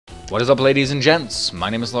What is up, ladies and gents? My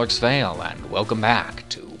name is Vale, and welcome back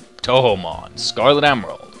to Touhoumon, Scarlet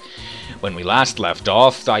Emerald. When we last left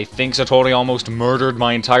off, I think Satori almost murdered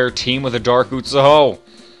my entire team with a Dark Utsuho.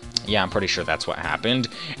 Yeah, I'm pretty sure that's what happened.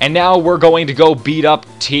 And now we're going to go beat up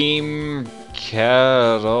Team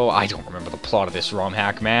Kero. I don't remember the plot of this ROM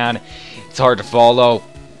hack, man. It's hard to follow.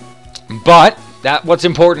 But what's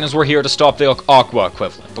important is we're here to stop the Aqua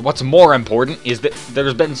equivalent. But what's more important is that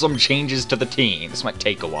there's been some changes to the team. This might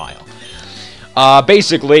take a while.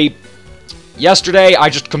 Basically, yesterday I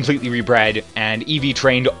just completely rebred and EV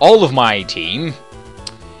trained all of my team.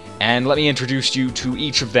 And let me introduce you to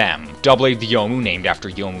each of them. Doublade the Yomu, named after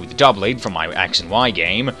Yomu the Doublade from my X and Y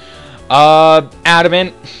game.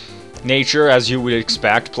 Adamant. Nature, as you would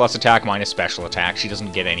expect, plus attack minus special attack. She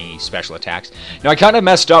doesn't get any special attacks. Now, I kind of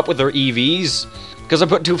messed up with her EVs, because I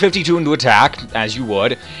put 252 into attack, as you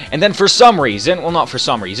would, and then for some reason, well, not for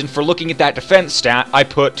some reason, for looking at that defense stat, I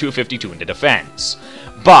put 252 into defense.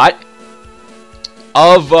 But,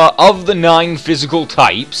 of the 9 physical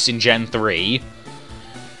types in Gen 3,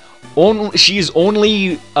 she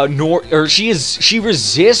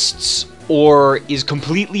resists or is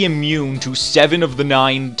completely immune to 7 of the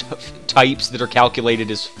 9 types that are calculated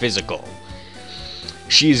as physical.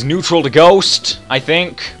 She's neutral to Ghost, I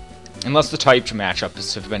think. Unless the type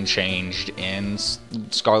matchups have been changed in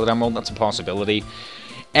Scarlet Emerald, that's a possibility.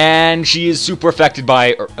 And she is super affected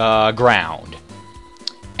by ground.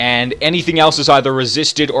 And anything else is either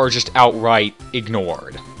resisted or just outright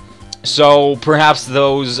ignored. So perhaps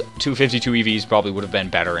those 252 EVs probably would have been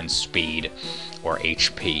better in speed or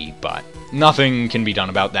HP, but nothing can be done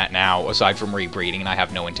about that now, aside from rebreeding, and I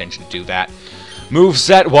have no intention to do that.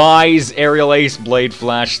 Moveset-wise, Aerial Ace, Blade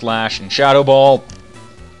Flash, Slash, and Shadow Ball.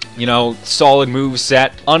 You know, solid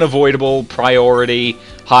moveset, unavoidable, priority,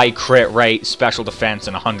 high crit rate, special defense,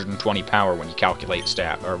 and 120 power when you calculate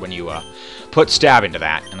stab, or when you put stab into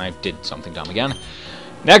that, and I did something dumb again.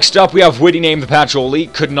 Next up, we have Witty Name the Patchouli.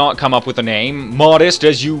 Could not come up with a name. Modest,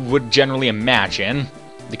 as you would generally imagine,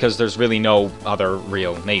 because there's really no other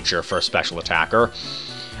real nature for a special attacker.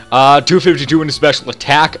 252 into special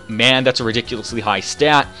attack. Man, that's a ridiculously high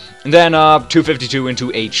stat. And then 252 into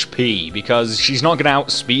HP, because she's not going to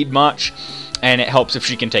outspeed much, and it helps if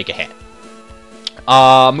she can take a hit.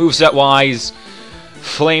 Moveset-wise,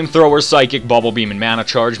 Flamethrower, Psychic, Bubble Beam, and Mana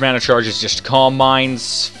Charge. Mana Charge is just Calm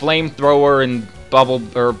Minds. Flamethrower and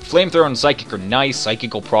Flamethrower and Psychic are nice.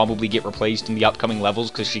 Psychic will probably get replaced in the upcoming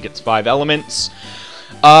levels because she gets 5 elements.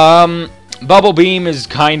 Bubble Beam is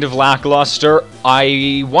kind of lackluster.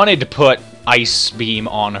 I wanted to put Ice Beam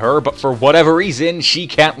on her, but for whatever reason, she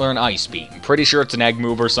can't learn Ice Beam. Pretty sure it's an egg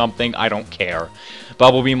move or something. I don't care.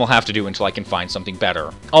 Bubble Beam will have to do until I can find something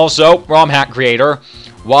better. Also, ROM hack creator,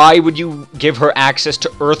 why would you give her access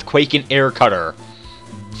to Earthquake and Air Cutter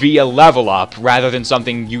via level up rather than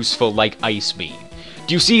something useful like Ice Beam?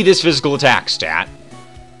 Do you see this physical attack stat?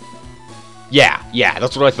 Yeah,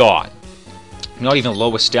 that's what I thought. Not even the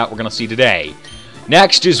lowest stat we're going to see today.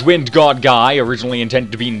 Next is Wind God Guy, originally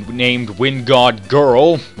intended to be named Wind God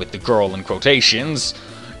Girl, with the girl in quotations.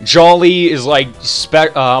 Jolly is like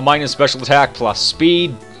minus special attack plus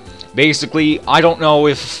speed. Basically, I don't know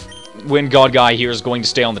if Wind God Guy here is going to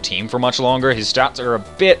stay on the team for much longer. His stats are a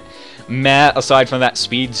bit meh, aside from that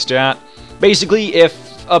speed stat. Basically,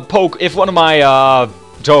 if one of my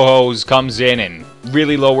Touhos comes in and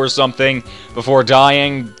really lowers something before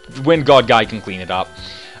dying, Wind God Guy can clean it up.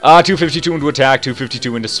 252 into attack,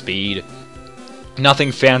 252 into speed.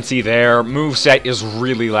 Nothing fancy there. Moveset is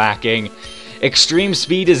really lacking. Extreme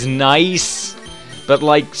speed is nice, but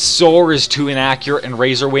like Soar is too inaccurate and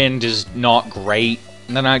Razor Wind is not great.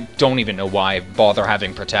 And then I don't even know why I bother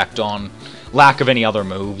having Protect on. Lack of any other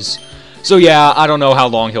moves. So yeah, I don't know how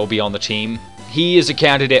long he'll be on the team. He is a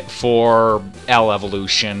candidate for L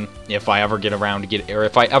evolution if I ever get around to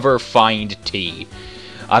if I ever find T.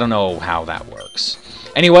 I don't know how that works.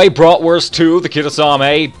 Anyway, Bratwurst 2, the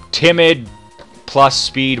Kirasame, timid plus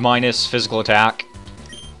speed minus physical attack.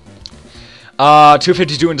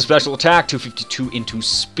 252 into special attack, 252 into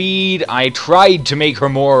speed. I tried to make her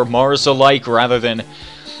more Marisa-like rather than...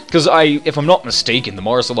 Because if I'm not mistaken, the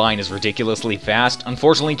Marisa line is ridiculously fast.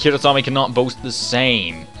 Unfortunately, Kirasame cannot boast the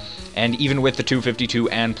same. And even with the 252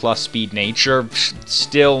 and plus speed nature,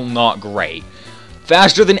 still not great.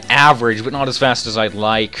 Faster than average, but not as fast as I'd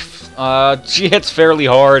like. She hits fairly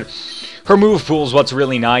hard. Her move pool is what's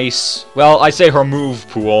really nice. Well, I say her move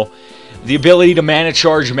pool. The ability to Mana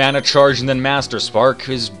Charge, and then Master Spark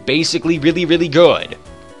is basically really, really good.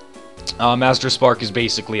 Master Spark is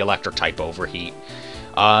basically Electric type Overheat.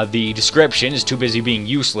 The description is too busy being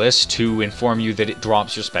useless to inform you that it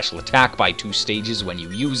drops your special attack by 2 stages when you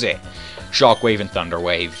use it. Shockwave and Thunder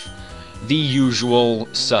Wave. The usual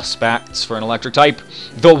suspects for an electric type.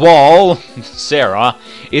 The Wall, Sarah,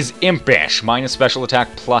 is impish, minus special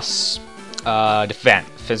attack plus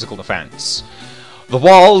physical defense. The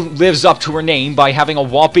Wall lives up to her name by having a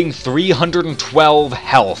whopping 312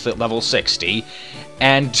 health at level 60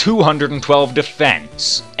 and 212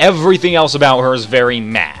 defense. Everything else about her is very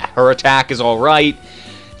meh. Her attack is alright.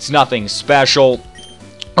 It's nothing special.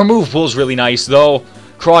 Her move pool is really nice though.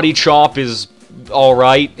 Karate Chop is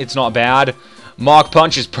alright. It's not bad. Mach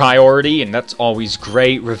Punch is priority, and that's always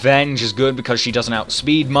great. Revenge is good because she doesn't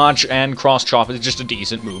outspeed much, and Cross Chop is just a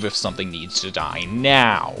decent move if something needs to die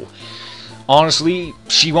now. Honestly,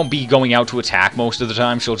 she won't be going out to attack most of the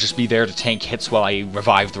time. She'll just be there to tank hits while I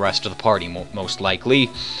revive the rest of the party, most likely.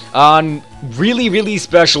 Really, really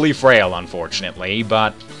specially frail, unfortunately,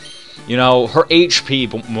 but, you know, her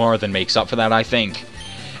HP more than makes up for that, I think.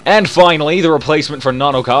 And finally, the replacement for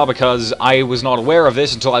Nanoka, because I was not aware of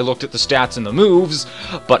this until I looked at the stats and the moves,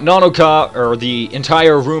 but Nanoka, or the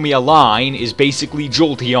entire Rumia line, is basically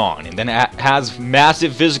Jolteon, and then it has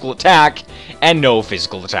massive physical attack and no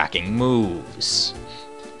physical attacking moves.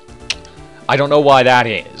 I don't know why that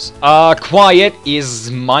is. Quiet is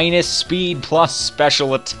minus speed plus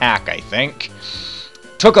special attack, I think.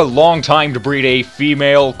 Took a long time to breed a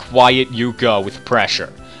female Quiet Yuka with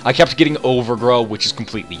pressure. I kept getting Overgrow, which is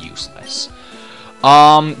completely useless.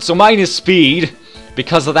 So minus speed,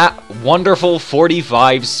 because of that wonderful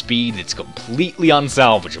 45 speed, it's completely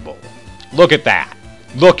unsalvageable. Look at that.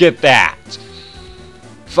 Look at that.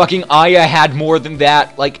 Fucking Aya had more than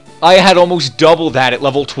that. Like, Aya had almost double that at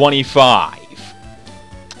level 25.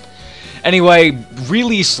 Anyway,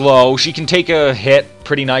 really slow. She can take a hit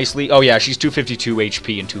pretty nicely. Oh yeah, she's 252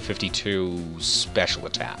 HP and 252 special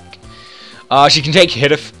attack. She can take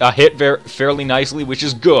a hit fairly nicely, which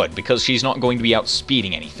is good, because she's not going to be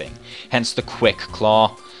outspeeding anything. Hence the Quick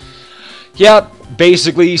Claw. Yeah,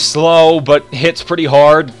 basically slow, but hits pretty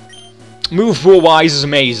hard. Move pool-wise is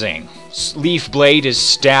amazing. Leaf Blade is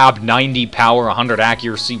stab, 90 power, 100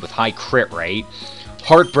 accuracy with high crit rate.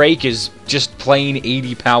 Heartbreak is just plain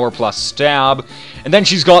 80 power plus stab. And then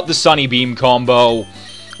she's got the Sunny Beam combo,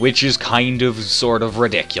 which is kind of, sort of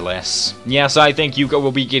ridiculous. Yes, I think Yuka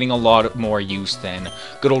will be getting a lot more use than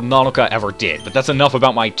good old Nanoka ever did. But that's enough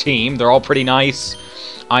about my team. They're all pretty nice.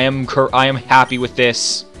 I am happy with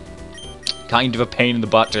this. Kind of a pain in the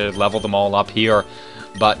butt to level them all up here.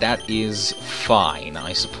 But that is fine,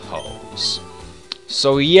 I suppose.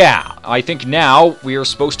 So yeah, I think now we are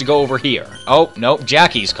supposed to go over here. Oh, no,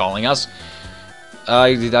 Jackie's calling us.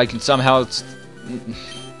 I can somehow...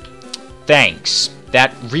 Thanks.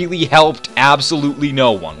 That really helped absolutely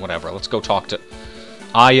no one. Whatever, let's go talk to...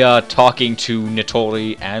 Aya talking to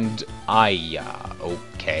Nitori and Aya.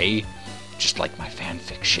 Okay. Just like my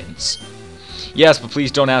fanfictions. Yes, but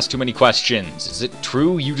please don't ask too many questions. Is it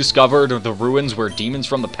true you discovered the ruins where demons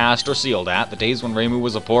from the past are sealed at? The days when Reimu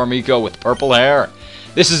was a poor Miko with purple hair?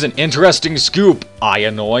 This is an interesting scoop,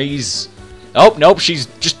 Aya Noise. Oh, nope, she's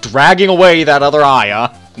just dragging away that other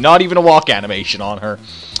Aya. Not even a walk animation on her.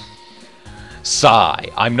 Sigh.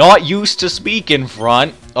 I'm not used to speak in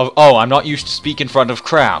front of... Oh, I'm not used to speak in front of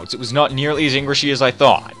crowds. It was not nearly as Englishy as I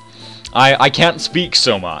thought. I can't speak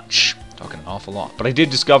so much. Talking an awful lot. But I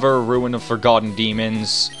did discover a ruin of forgotten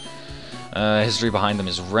demons. History behind them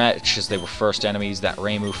is rich, as they were first enemies that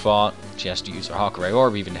Reimu fought. She has to use her Hakurei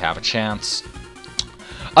Orb even to have a chance.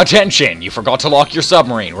 Attention! You forgot to lock your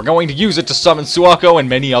submarine. We're going to use it to summon Suako and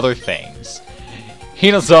many other things.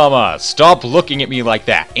 Hinazama, stop looking at me like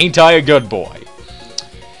that. Ain't I a good boy?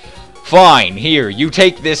 Fine, here, you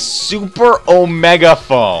take this Super Omega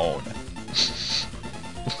phone.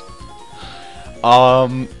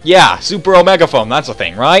 Yeah, Super Omega phone, that's a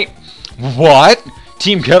thing, right? What?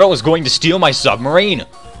 Team Kero is going to steal my submarine?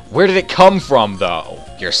 Where did it come from, though?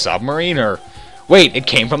 Your submarine, or... Wait, it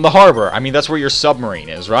came from the harbor. I mean, that's where your submarine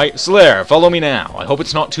is, right? Slayer, follow me now. I hope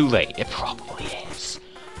it's not too late. It probably is.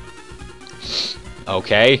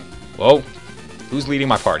 Okay. Whoa. Who's leading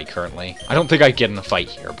my party currently? I don't think I get in a fight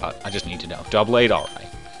here, but I just need to know. Double 8, alright.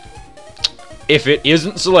 If it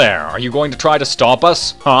isn't Slayer, are you going to try to stop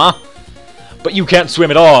us? Huh? But you can't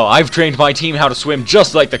swim at all. I've trained my team how to swim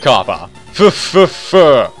just like the Kappa.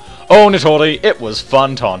 Oh, Nitori, it was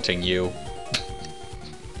fun taunting you.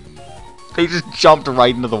 They just jumped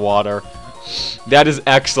right into the water. That is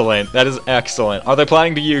excellent. That is excellent. Are they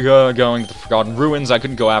planning to going to the Forgotten Ruins? I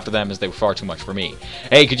couldn't go after them as they were far too much for me.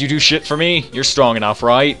 Hey, could you do shit for me? You're strong enough,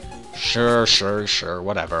 right? Sure,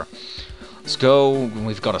 whatever. Let's go.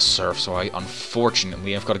 We've got a surf, so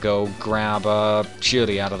unfortunately I've got to go grab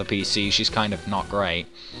Chili out of the PC. She's kind of not great.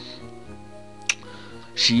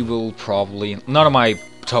 She will probably... None of my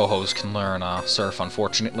Touhous can learn surf,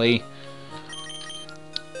 unfortunately.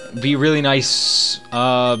 Be a really nice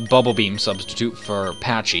Bubble Beam substitute for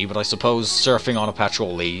Patchy, but I suppose surfing on a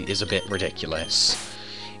Patchouli is a bit ridiculous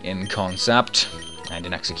in concept. And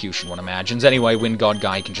in execution, one imagines. Anyway, Wind God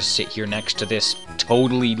Guy can just sit here next to this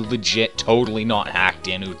totally legit, totally not hacked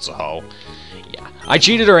in Utsuho. Yeah. I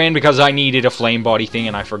cheated her in because I needed a flame body thing,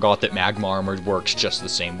 and I forgot that Magma Armor works just the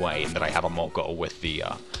same way, and that I have a Moko with the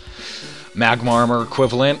Magma Armor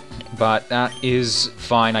equivalent. But that is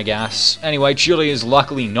fine, I guess. Anyway, Chili is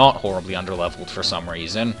luckily not horribly underleveled for some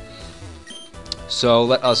reason. So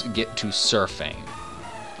let us get to surfing.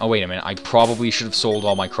 Oh, wait a minute. I probably should have sold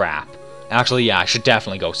all my crap. Actually, yeah, I should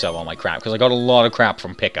definitely go sell all my crap, because I got a lot of crap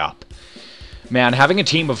from pickup. Man, having a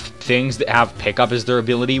team of things that have pickup as their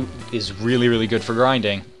ability is really, really good for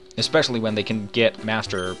grinding. Especially when they can get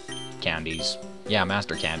master candies. Yeah,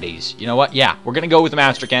 master candies. You know what? Yeah, we're gonna go with the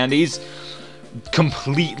master candies.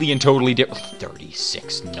 Completely and totally different.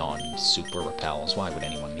 36 non-super repels. Why would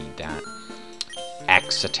anyone need that?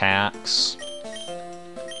 X attacks.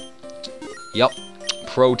 Yup.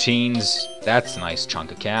 Proteins. That's a nice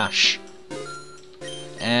chunk of cash.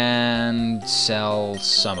 And sell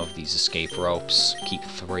some of these escape ropes. Keep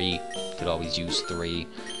 3. Could always use 3.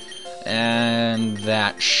 And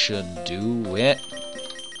that should do it.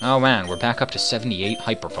 Oh man, we're back up to 78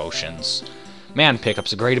 hyper potions. Man,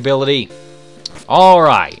 pickup's a great ability.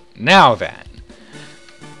 Alright, now then.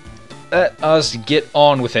 Let us get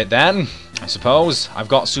on with it then, I suppose. I've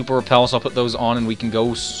got super repels, I'll put those on and we can go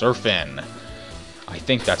surfing. I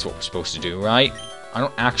think that's what we're supposed to do, right? I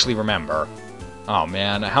don't actually remember. Oh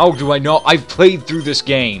man, how do I know? I've played through this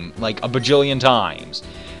game like a bajillion times.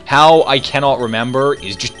 How I cannot remember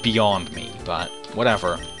is just beyond me, but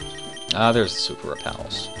whatever. There's the super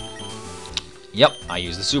repels. Yep, I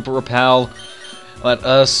use the super repel. Let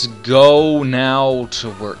us go now to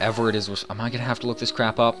wherever it is. Am I gonna have to look this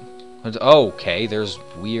crap up? Oh, okay, there's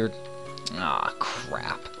weird... Ah,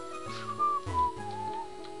 crap.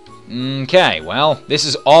 Okay, well, this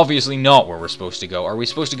is obviously not where we're supposed to go. Are we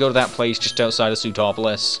supposed to go to that place just outside of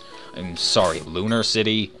Sutopolis? I'm sorry, Lunar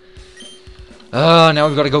City. Now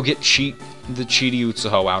we've got to go get the Cheaty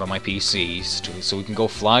Utsuho out of my PC, so we can go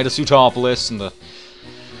fly to Sutopolis and the...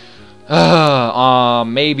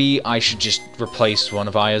 maybe I should just replace one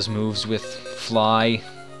of Aya's moves with Fly.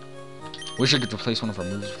 Wish I could replace one of her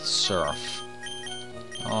moves with Surf.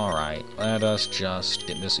 Alright, let us just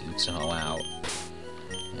get this Utsuho out.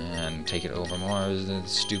 And take it over more. The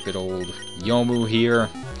stupid old Yomu here.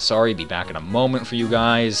 Sorry, be back in a moment for you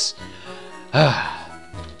guys.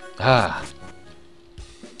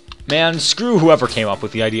 Man, screw whoever came up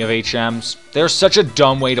with the idea of HMs. They're such a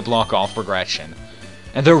dumb way to block off progression.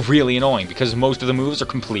 And they're really annoying, because most of the moves are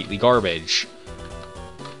completely garbage.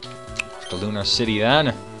 Off to Lunar City, then.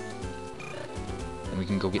 And we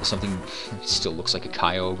can go get something that still looks like a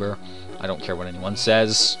Kyogre. I don't care what anyone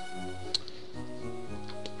says.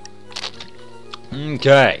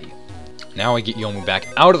 Okay. Now I get Yomu back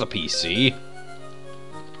out of the PC.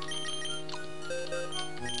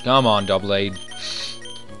 Come on, Doublade.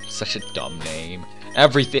 Such a dumb name.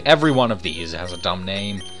 Every one of these has a dumb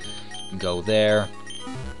name. Go there.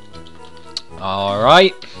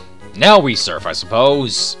 Alright. Now we surf, I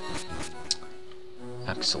suppose.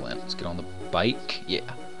 Excellent. Let's get on the bike.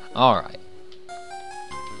 Yeah. Alright.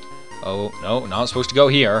 Oh, no, not supposed to go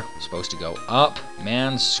here. Supposed to go up.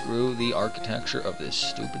 Man, screw the architecture of this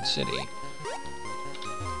stupid city.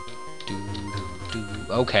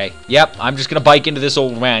 Okay. Yep, I'm just gonna bike into this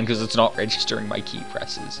old man because it's not registering my key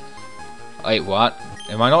presses. Wait, what?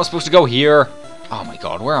 Am I not supposed to go here? Oh my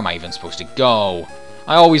god, where am I even supposed to go?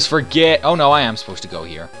 I always forget. Oh no, I am supposed to go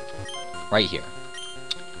here. Right here.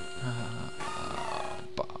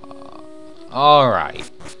 Alright.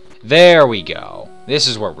 There we go. This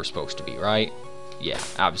is where we're supposed to be, right? Yeah,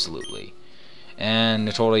 absolutely. And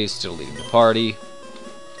Notori is still leading the party.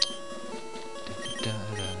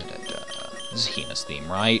 This is Hina's theme,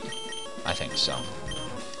 right? I think so.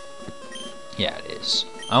 Yeah, it is.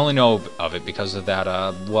 I only know of it because of that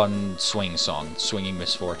one swing song, Swinging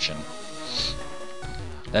Misfortune.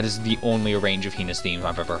 That is the only range of Hina's themes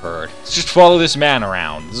I've ever heard. Let's just follow this man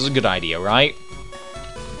around. This is a good idea, right?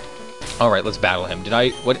 Alright, let's battle him.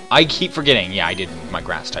 I keep forgetting. Yeah, I did move my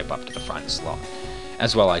grass type up to the front slot.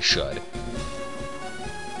 As well I should.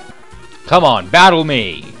 Come on, battle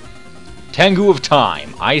me! Tengu of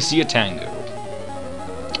Time. I see a Tengu.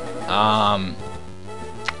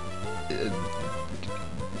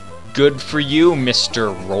 good for you,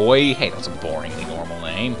 Mr. Roy. Hey, that's a boringly normal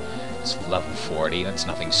name. It's level 40. That's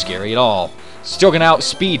nothing scary at all. Still gonna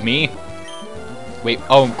outspeed me. Wait,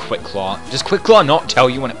 oh, Quick Claw. Does Quick Claw not tell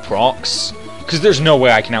you when it procs? Because there's no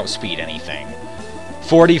way I can outspeed anything.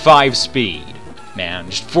 45 speed. Man,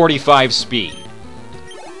 just 45 speed.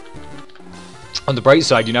 On the bright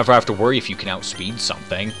side, you never have to worry if you can outspeed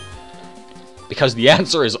something. Because the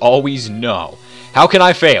answer is always no. How can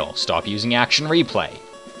I fail? Stop using Action Replay.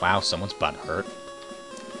 Wow, someone's butt hurt.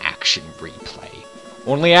 Action Replay.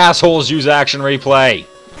 Only assholes use Action Replay.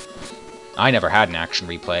 I never had an Action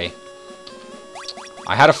Replay.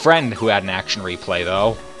 I had a friend who had an Action Replay,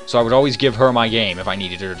 though. So I would always give her my game if I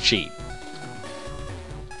needed her to cheat.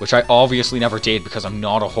 Which I obviously never did because I'm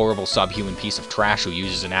not a horrible subhuman piece of trash who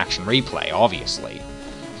uses an Action Replay, obviously.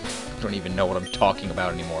 I don't even know what I'm talking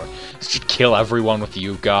about anymore. Let's just kill everyone with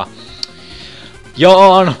Yuka.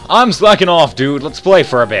 Yawn! I'm slacking off, dude. Let's play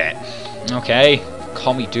for a bit. Okay.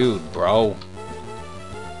 Call me dude, bro.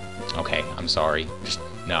 Okay, I'm sorry. Just,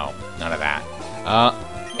 no. None of that.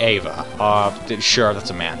 Ava. Sure, that's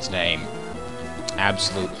a man's name.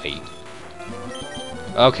 Absolutely.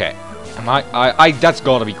 Okay. That's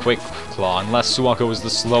gotta be Quick Claw, unless Suwako is the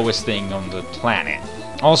slowest thing on the planet.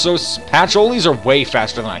 Also, Patcholis are way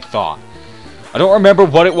faster than I thought. I don't remember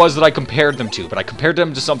what it was that I compared them to, but I compared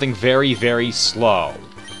them to something very, very slow.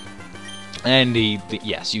 And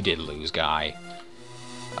yes, you did lose, guy.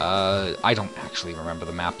 I don't actually remember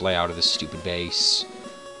the map layout of this stupid base.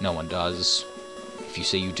 No one does. If you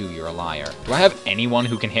say you do, you're a liar. Do I have anyone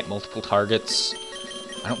who can hit multiple targets?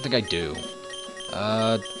 I don't think I do.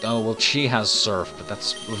 Oh, well, she has Surf, but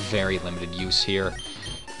that's very limited use here.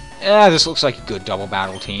 This looks like a good double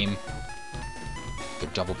battle team.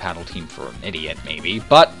 Good double battle team for an idiot, maybe.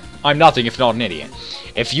 But I'm nothing if not an idiot.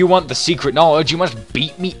 If you want the secret knowledge, you must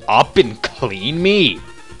beat me up and clean me.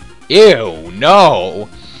 Ew, no.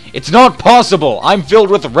 It's not possible. I'm filled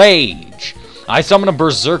with rage. I summon a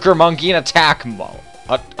Berserker Monkey and attack mode.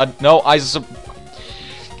 No,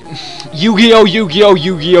 Yu-Gi-Oh, Yu-Gi-Oh,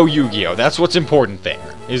 Yu-Gi-Oh, Yu-Gi-Oh. That's what's important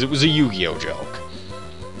there, is it was a Yu-Gi-Oh joke.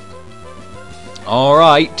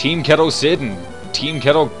 Alright, Team Kero Sid and Team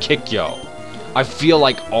Kero Kikyo. I feel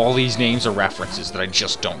like all these names are references that I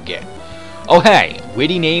just don't get. Oh hey,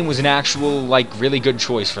 Witty Name was an actual, like, really good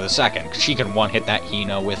choice for the second, because she can one-hit that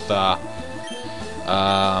Hina with,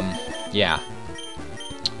 yeah.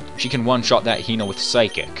 She can one-shot that Hina with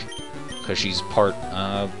Psychic, because she's part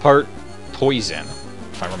poison,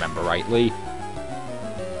 if I remember rightly.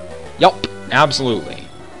 Yup, absolutely.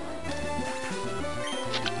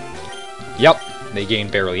 Yup, they gain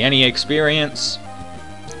barely any experience.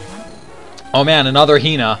 Oh man, another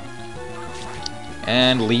Hina.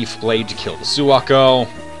 And Leaf Blade to kill the Suwako.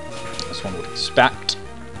 This one would expect.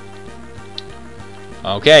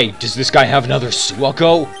 Okay, does this guy have another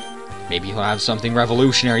Suwako? Maybe he'll have something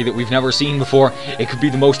revolutionary that we've never seen before. It could be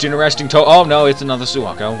the most interesting Oh no, it's another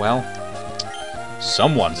Suwako. Well,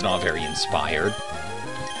 someone's not very inspired.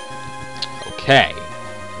 Okay.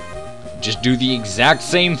 Just do the exact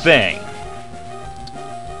same thing.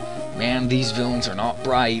 Man, these villains are not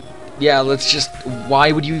bright. Yeah, let's just...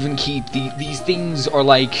 Why would you even keep... These things are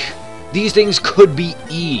like... These things could be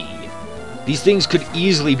E. These things could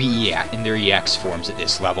easily be E in their EX forms at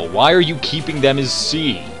this level. Why are you keeping them as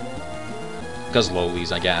C? Because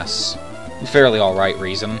lowlies, I guess. Fairly alright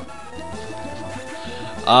reason.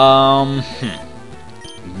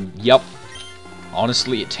 Yup.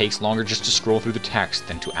 Honestly, it takes longer just to scroll through the text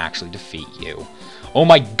than to actually defeat you. Oh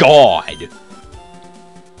my god!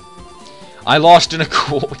 I lost in a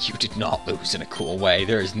cool... You did not lose in a cool way.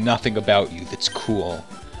 There is nothing about you that's cool.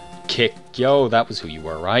 Yo, that was who you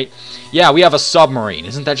were, right? Yeah, we have a submarine.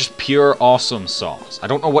 Isn't that just pure awesome sauce? I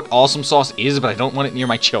don't know what awesome sauce is, but I don't want it near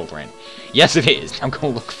my children. Yes, it is. I'm gonna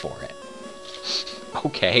look for it.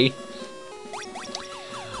 Okay.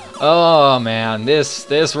 Oh, man.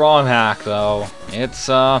 This ROM hack, though. It's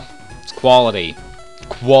quality.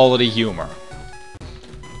 Quality humor.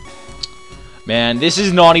 Man, this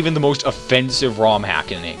is not even the most offensive ROM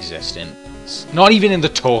hack in existence. Not even in the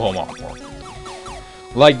Touhoumon world.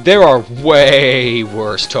 Like, there are way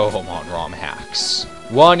worse Touhoumon ROM hacks.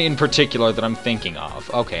 One in particular that I'm thinking of.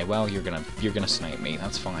 Okay, well, you're gonna snipe me.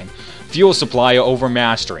 That's fine. Fuel supply over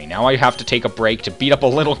mastery. Now I have to take a break to beat up a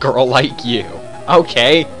little girl like you.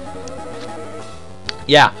 Okay.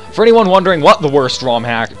 Yeah, for anyone wondering what the worst ROM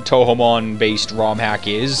hack, Touhoumon-based ROM hack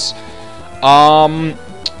is, Touhoumon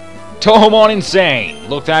Insane.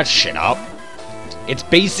 Look that shit up. It's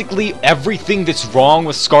basically everything that's wrong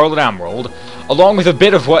with Scarlet Emerald, along with a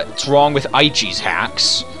bit of what's wrong with Aichi's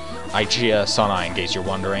hacks. Ichia Sunai, in case you're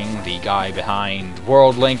wondering. The guy behind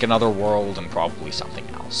World Link, Another World, and probably something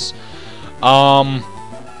else.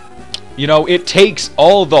 You know, it takes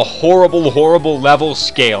all the horrible level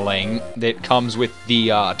scaling that comes with the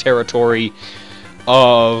territory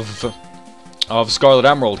of Scarlet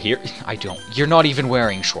Emerald here. You're not even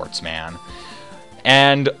wearing shorts, man.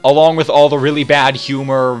 And along with all the really bad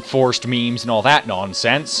humor, forced memes, and all that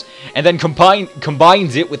nonsense, and then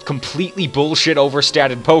combines it with completely bullshit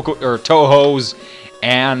overstated Touhous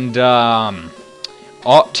and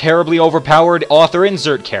terribly overpowered author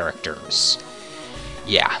insert characters.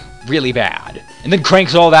 Yeah, really bad. And then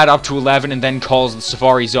cranks all that up to 11 and then calls the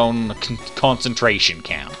Safari Zone a concentration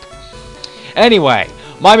camp. Anyway,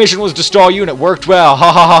 my mission was to stall you and it worked well.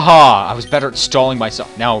 Ha ha ha ha. I was better at stalling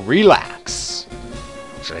myself. Now relax.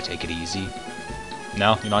 Should I take it easy?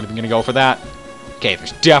 No? You're not even gonna go for that? Okay,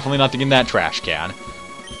 there's definitely nothing in that trash can.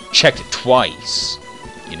 Checked it twice.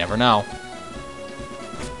 You never know.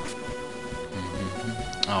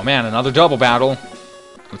 Oh man, another double battle.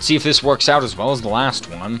 Let's see if this works out as well as the last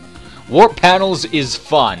one. Warp panels is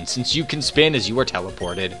fun, since you can spin as you are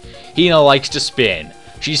teleported. Hina likes to spin.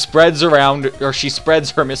 She spreads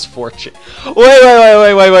her misfortune.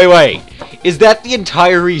 Wait. Is that the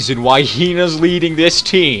entire reason why Hina's leading this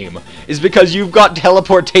team? Is because you've got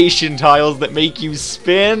teleportation tiles that make you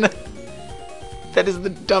spin? That is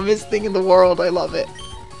the dumbest thing in the world. I love it.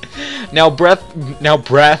 Now breath. Now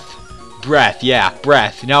breath the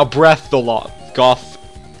goth.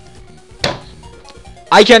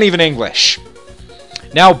 I can't even English.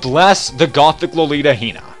 Now bless the gothic Lolita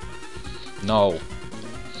Hina. No.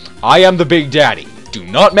 I am the Big Daddy. Do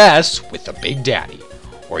not mess with the Big Daddy,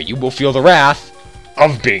 or you will feel the wrath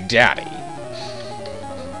of Big Daddy.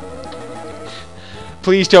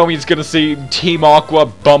 Please tell me it's gonna say Team Aqua,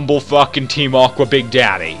 Bumblefuck, and Team Aqua Big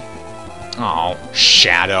Daddy. Oh,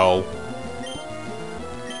 Shadow.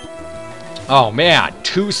 Oh man,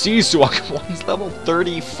 2 Seasuck, one's level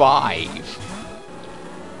 35.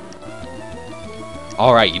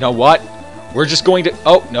 Alright, you know what? We're just going to...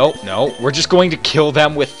 Oh, no. We're just going to kill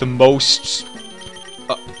them with the most...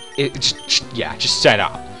 just set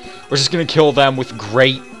up. We're just going to kill them with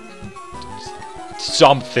great...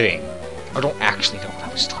 something. I don't actually know what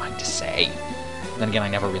I was trying to say. Then again, I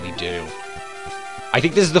never really do. I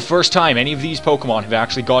think this is the first time any of these Pokemon have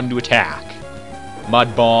actually gotten to attack.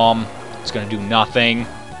 Mud Bomb. It's going to do nothing.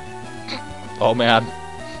 Oh, man.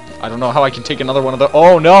 I don't know how I can take another one of the...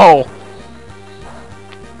 Oh, no!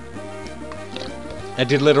 That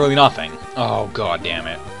did literally nothing. Oh, god damn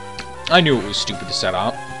it. I knew it was stupid to set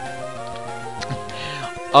up.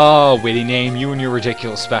 Oh, witty name, you and your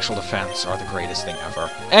ridiculous special defense are the greatest thing ever.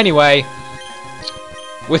 Anyway,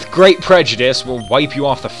 with great prejudice, we'll wipe you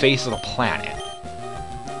off the face of the planet.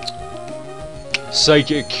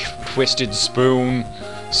 Psychic, Twisted Spoon,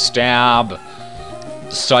 Stab,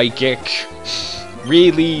 Psychic.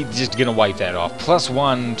 Really, just gonna wipe that off.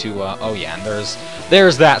 +1 to, oh yeah, and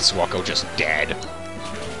there's that Swacko just dead.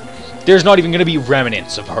 There's not even going to be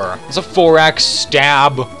remnants of her. It's a 4x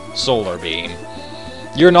stab solar beam.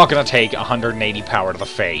 You're not going to take 180 power to the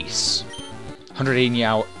face.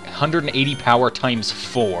 180 power times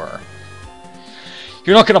 4.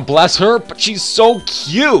 You're not going to bless her, but she's so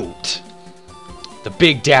cute. The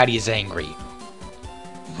Big Daddy is angry.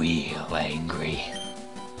 Real angry.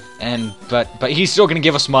 But he's still going to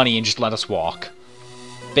give us money and just let us walk.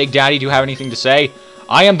 Big Daddy, do you have anything to say?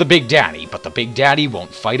 I am the Big Daddy, but the Big Daddy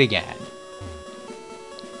won't fight again.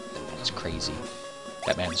 That's crazy.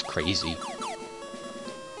 That man's crazy.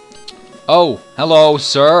 Oh, hello,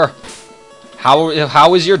 sir.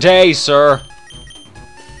 How is your day, sir?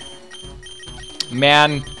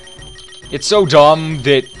 Man, it's so dumb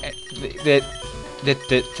that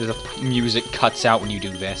the music cuts out when you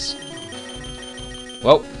do this.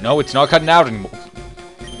 Whoa, no, it's not cutting out anymore.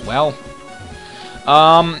 Well,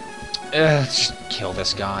 let's just kill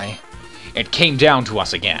this guy. It came down to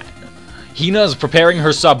us again. Hina's preparing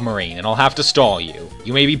her submarine, and I'll have to stall you.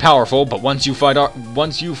 You may be powerful, but once you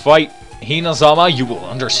fight Hina-sama, you will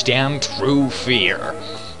understand true fear.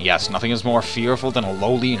 Yes, nothing is more fearful than a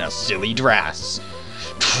lowly in a silly dress.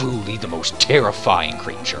 Truly the most terrifying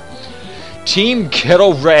creature. Team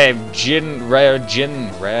Kero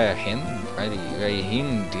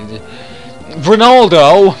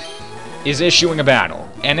Ronaldo is issuing a battle,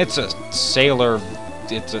 and it's a sailor.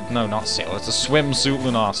 No, not sailor. It's a swimsuit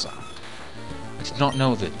Lunasa. I did not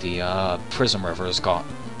know that the Prism River has got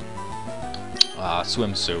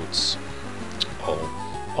swimsuits.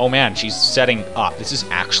 Oh man, she's setting up. This is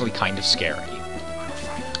actually kind of scary.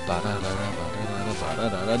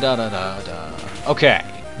 Okay,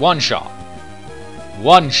 one shot.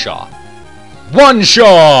 One shot. One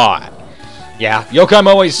shot! Yeah, Yokai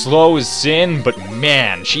Moe's slow as sin, but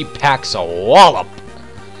man, she packs a wallop.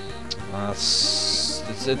 It's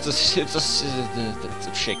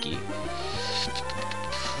a shaky.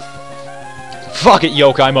 Fuck it,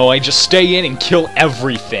 Yokai Moe, just stay in and kill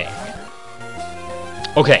everything.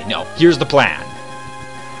 Okay, no, here's the plan.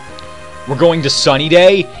 We're going to Sunny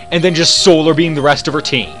Day, and then just Solar Beam the rest of her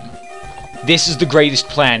team. This is the greatest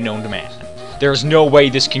plan known to man. There's no way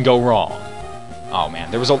this can go wrong. Oh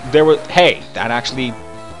man, hey, that actually...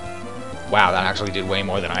 Wow, that actually did way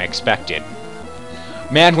more than I expected.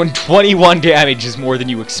 Man, when 21 damage is more than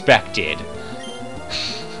you expected...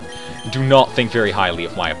 Do not think very highly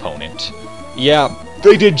of my opponent. Yeah,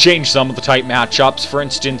 they did change some of the type matchups. For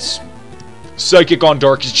instance, Psychic on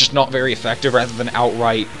Dark is just not very effective rather than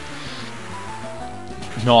outright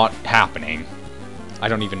not happening. I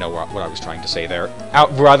don't even know what I was trying to say there.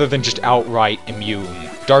 Rather than just outright immune.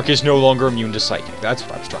 Dark is no longer immune to Psychic. That's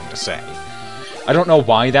what I was trying to say. I don't know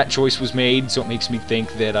why that choice was made, so it makes me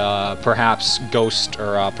think that perhaps Ghost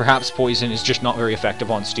or perhaps Poison is just not very effective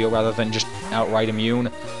on Steel rather than just outright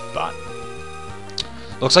immune. But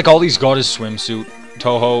looks like all these got is swimsuit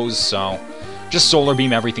Touhous, so just Solar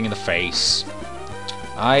Beam everything in the face.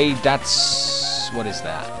 That's... what is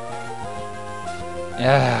that?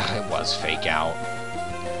 It was Fake Out.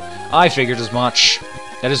 I figured as much.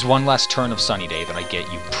 That is one less turn of Sunny Day that I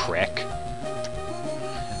get, you prick.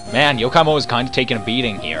 Man, Yokai Moe is kind of taking a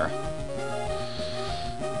beating here.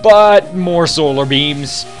 But more Solar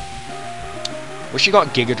Beams. Wish she got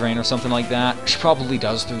Giga Drain or something like that. She probably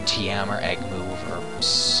does through TM or Egg Move or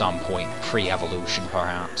some point pre-evolution,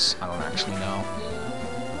 perhaps. I don't actually know.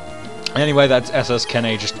 Anyway, that's SS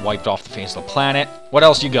Kene just wiped off the face of the planet. What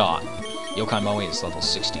else you got? Yokai Moe is level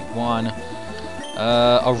 61.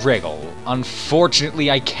 A Wriggle.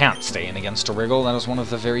 Unfortunately, I can't stay in against a Wriggle. That is one of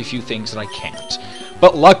the very few things that I can't.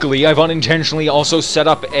 But luckily, I've unintentionally also set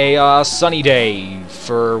up a Sunny Day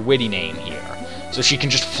for Witty Name here. So she can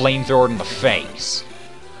just flamethrower it in the face.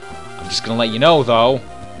 I'm just gonna let you know, though,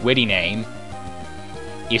 Witty Name,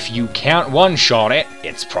 if you can't one-shot it,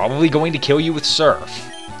 it's probably going to kill you with Surf.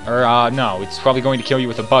 Or, no, it's probably going to kill you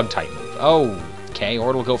with a Bug-type move. Oh, okay, or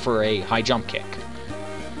it'll go for a high jump kick.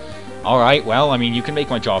 Alright, well, I mean, you can make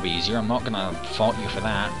my job easier. I'm not gonna fault you for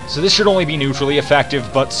that. So this should only be neutrally effective,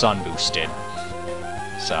 but sun-boosted.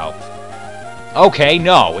 So. Okay,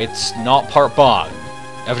 no, it's not part bug.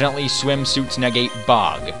 Evidently, swimsuits negate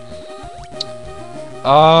bug.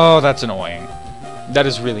 Oh, that's annoying. That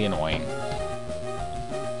is really annoying.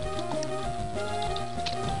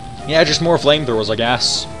 Yeah, just more flamethrowers, I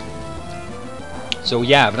guess. So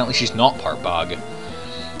yeah, evidently she's not part bug.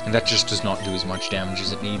 And that just does not do as much damage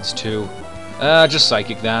as it needs to. Just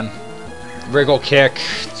Psychic then. Wriggle Kick,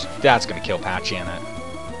 that's gonna kill Patchy in it.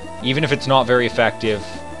 Even if it's not very effective.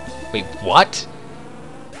 Wait, what?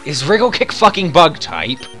 Is Wriggle Kick fucking bug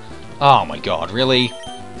type? Oh my god, really?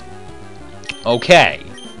 Okay.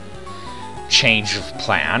 Change of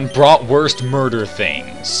plan. Bratwurst murder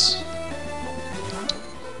things.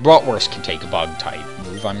 Bratwurst can take a bug type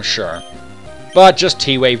move, I'm sure. But just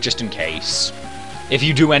T-Wave just in case. If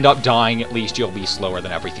you do end up dying, at least you'll be slower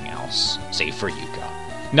than everything else. Save for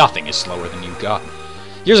Yuka. Nothing is slower than Yuka.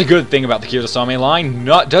 Here's a good thing about the Kirasame line.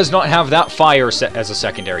 Does not have that fire set as a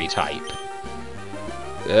secondary type.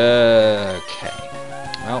 Okay.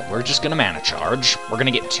 Well, we're just gonna Mana Charge. We're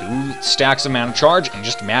gonna get 2 stacks of Mana Charge and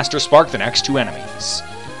just Master Spark the next 2 enemies.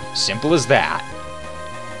 Simple as that.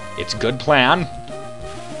 It's a good plan.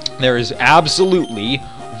 There is absolutely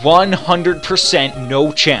 100%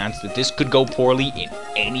 no chance that this could go poorly in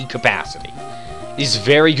any capacity. It is a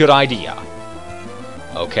very good idea.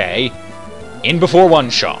 Okay. In before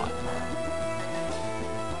one-shot.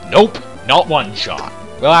 Nope, not one-shot.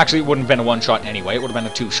 Well, actually, it wouldn't have been a one-shot anyway. It would have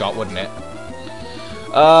been a 2-shot, wouldn't it?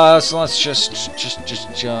 So let's just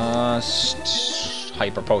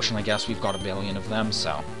Hyper Potion, I guess. We've got a billion of them,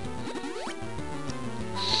 so.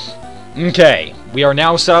 Okay, we are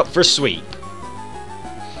now set up for sweep.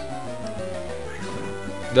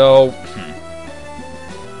 Though,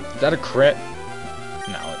 is that a crit?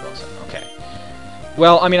 No, it wasn't. Okay.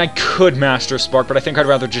 Well, I mean, I could Master Spark, but I think I'd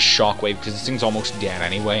rather just Shockwave, because this thing's almost dead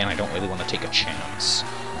anyway, and I don't really want to take a chance.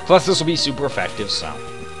 Plus, this will be super effective, so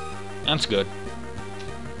that's good.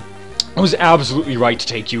 I was absolutely right to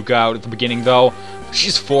take Yuka out at the beginning, though.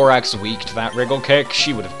 She's 4x weak to that Wriggle Kick.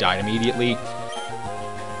 She would have died immediately.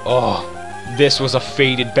 Oh, this was a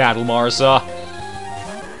fated battle, Marza.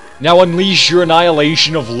 Now unleash your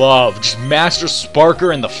annihilation of love. Just Master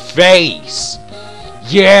Sparker in the face.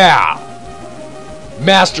 Yeah!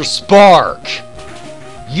 Master Spark!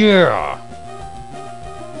 Yeah!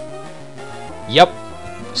 Yep.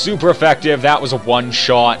 Super effective. That was a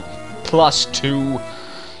one-shot. +2.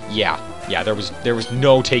 Yeah, there was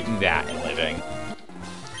no taking that and living.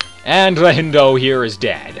 And the Hindo here is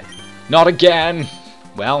dead. Not again.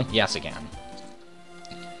 Well, yes again.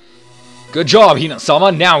 Good job,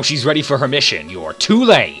 Hina-sama. Now she's ready for her mission. You're too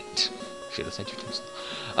late. Should have said you too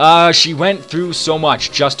late. She went through so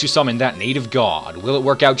much just to summon that native god. Will it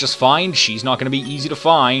work out just fine? She's not going to be easy to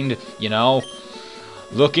find, you know.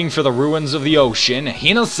 Looking for the ruins of the ocean.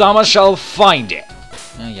 Hina-sama shall find it.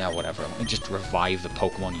 Yeah, whatever. Let me just revive the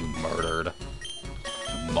Pokemon you murdered.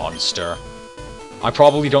 You monster. I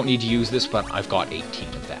probably don't need to use this, but I've got 18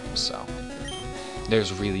 of them, so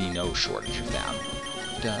there's really no shortage of them.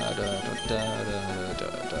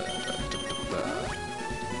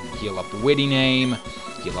 Heal up Witty Name,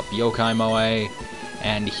 heal up Yokai Moe,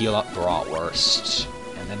 and heal up Bratwurst.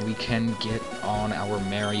 And then we can get on our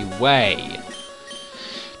merry way.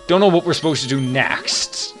 Don't know what we're supposed to do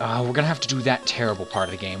next. We're gonna have to do that terrible part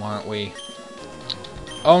of the game, aren't we?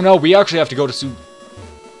 Oh no, we actually have to go to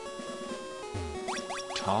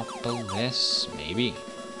Topolis, maybe.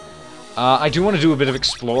 I do want to do a bit of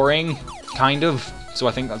exploring, kind of, so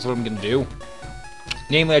I think that's what I'm gonna do.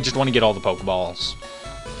 Namely, I just want to get all the Pokeballs.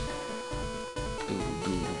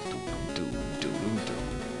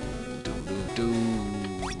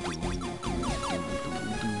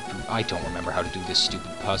 I don't remember how to do this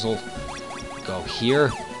stupid puzzle. Go here,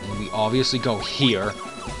 and then we obviously go here.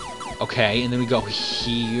 Okay, and then we go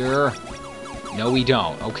here. No, we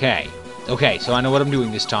don't. Okay. Okay, so I know what I'm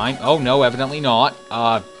doing this time. Oh, no, evidently not.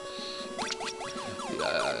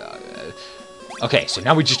 Okay, so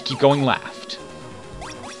now we just keep going left.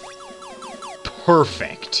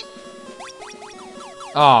 Perfect.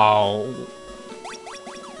 Oh.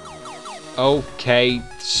 Okay,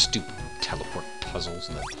 stupid teleport puzzles.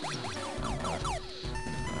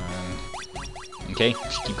 Okay,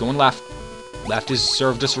 just keep going left. Left has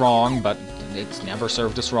served us wrong, but it's never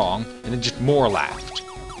served us wrong. And then just more left.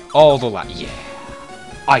 All the left. Yeah.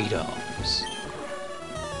 Items.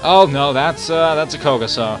 Oh, no, that's a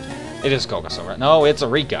Kogasa. It is Kogasa, right? No, it's a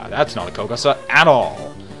Rika. That's not a Kogasa at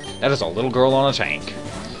all. That is a little girl on a tank.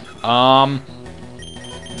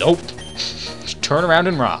 Nope. Just turn around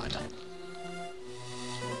and run.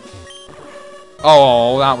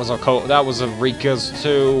 Oh, that was a Rika's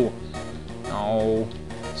too. Oh,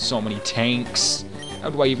 so many tanks. How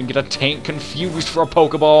do I even get a tank confused for a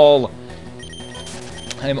Pokeball?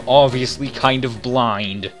 I'm obviously kind of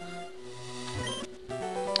blind.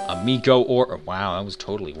 A Miko or... Wow, that was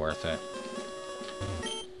totally worth it.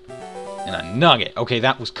 And a Nugget. Okay,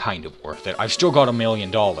 that was kind of worth it. I've still got $1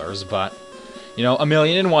 million, but... You know,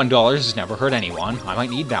 $1,001 has never hurt anyone. I might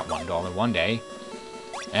need that $1 one day.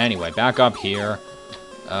 Anyway, back up here.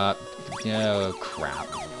 Oh, crap.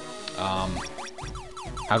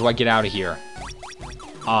 How do I get out of here?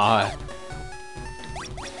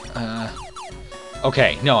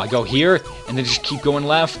 Okay, no, I go here, and then just keep going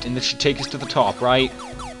left, and this should take us to the top, right?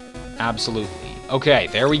 Absolutely. Okay,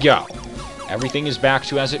 there we go. Everything is back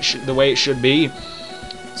to the way it should be.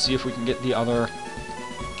 Let's see if we can get the other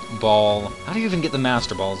ball. How do you even get the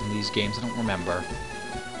Master Balls in these games? I don't remember.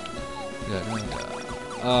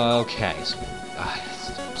 Okay, so,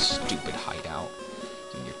 stupid hideout.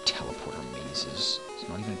 And your teleporter mazes. It's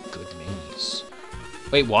not even a good maze.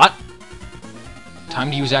 Wait, what?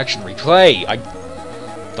 Time to use action replay. I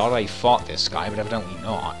thought I fought this guy, but evidently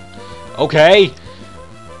not. Okay.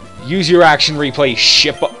 Use your action replay,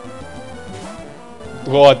 ship up.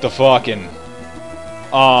 What the fucking...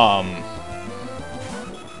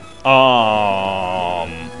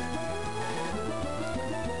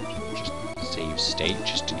 Just save state,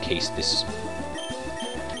 just in case this...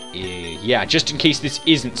 yeah, just in case this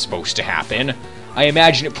isn't supposed to happen. I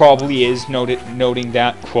imagine it probably is, noting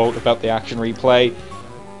that quote about the action replay.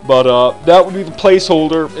 But, that would be the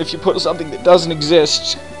placeholder if you put something that doesn't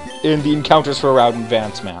exist in the Encounters for a Route in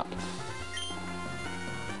Advance map.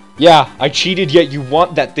 Yeah, I cheated, yet you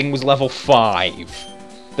want that thing was level 5.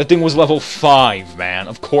 That thing was level 5, man.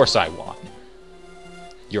 Of course I won.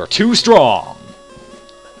 You're too strong.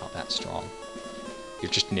 Not that strong.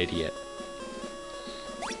 You're just an idiot.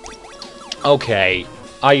 Okay.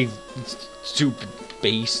 Stupid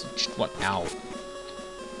base just went out.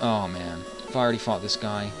 Oh, man. If I already fought this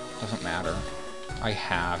guy, doesn't matter. I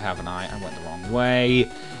have, haven't I? I went the wrong way.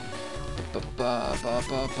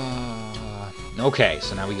 Okay,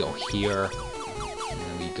 so now we go here. And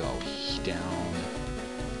then we go down.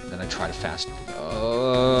 Then I try to fast...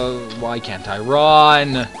 why can't I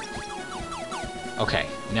run? Okay,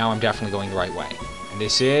 now I'm definitely going the right way. And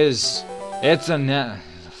this is... It's a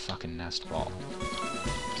fucking nest ball.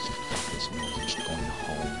 this means I'm just going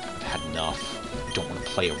home. I've had enough. I don't want to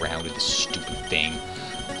play around with this stupid thing.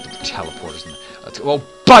 The teleporters and well,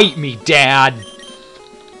 bite me, Dad!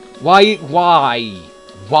 Why?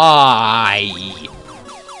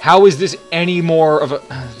 How is this any more of a...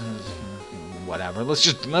 whatever, let's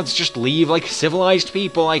just leave like civilized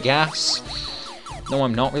people, I guess. No,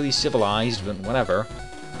 I'm not really civilized, but whatever.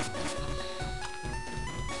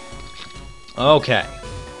 Okay.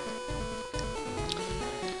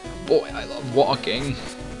 Boy, I love walking.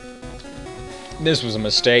 This was a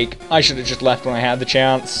mistake. I should have just left when I had the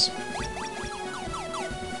chance.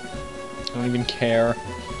 I don't even care.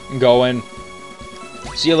 I'm going.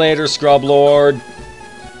 See you later, Scrub Lord.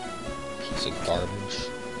 Piece of garbage.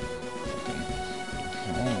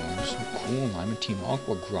 Oh, so cool. I'm a Team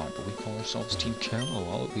Aqua Grunt, but we call ourselves Team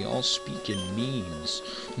Kero. We all speak in memes.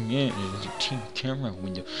 Yeah, Team Kero.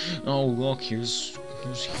 Oh, look, here's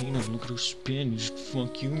Hina. Look at her spin. Just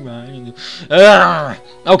fuck you, right?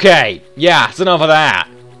 Okay, yeah, it's enough of that.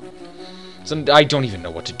 So, I don't even know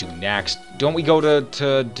what to do next. Don't we go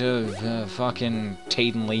to fucking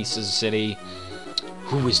Tate and Lisa's city?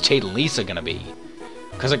 Who is Tate and Lisa gonna be?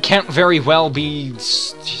 Because it can't very well be...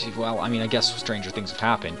 Well, I mean, I guess stranger things have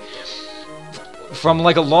happened. From,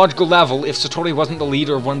 like, a logical level, if Satori wasn't the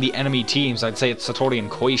leader of one of the enemy teams, I'd say it's Satori and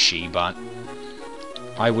Koishi, but...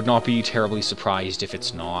 I would not be terribly surprised if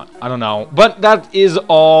it's not. I don't know. But that is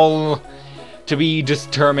all to be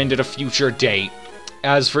determined at a future date.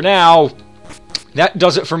 As for now... That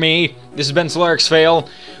does it for me. This has been Solaric's Fail.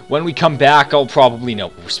 When we come back, I'll probably know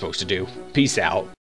what we're supposed to do. Peace out.